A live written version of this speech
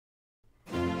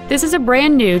This is a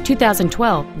brand new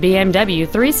 2012 BMW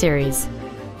 3 Series.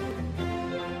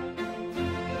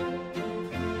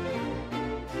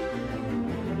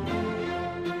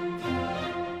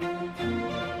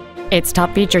 Its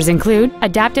top features include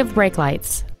adaptive brake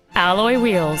lights, alloy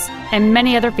wheels, and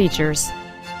many other features.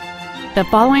 The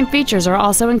following features are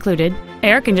also included: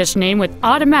 air conditioning with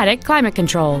automatic climate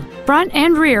control, front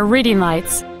and rear reading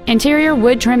lights, interior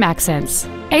wood trim accents,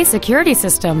 a security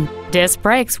system, disc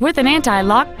brakes with an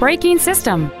anti-lock braking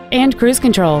system, and cruise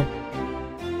control.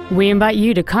 We invite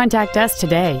you to contact us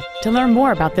today to learn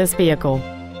more about this vehicle.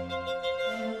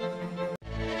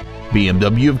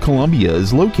 BMW of Columbia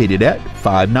is located at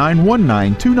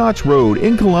 5919 Two Notch Road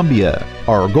in Columbia.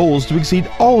 Our goal is to exceed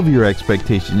all of your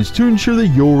expectations to ensure that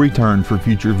you'll return for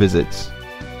future visits.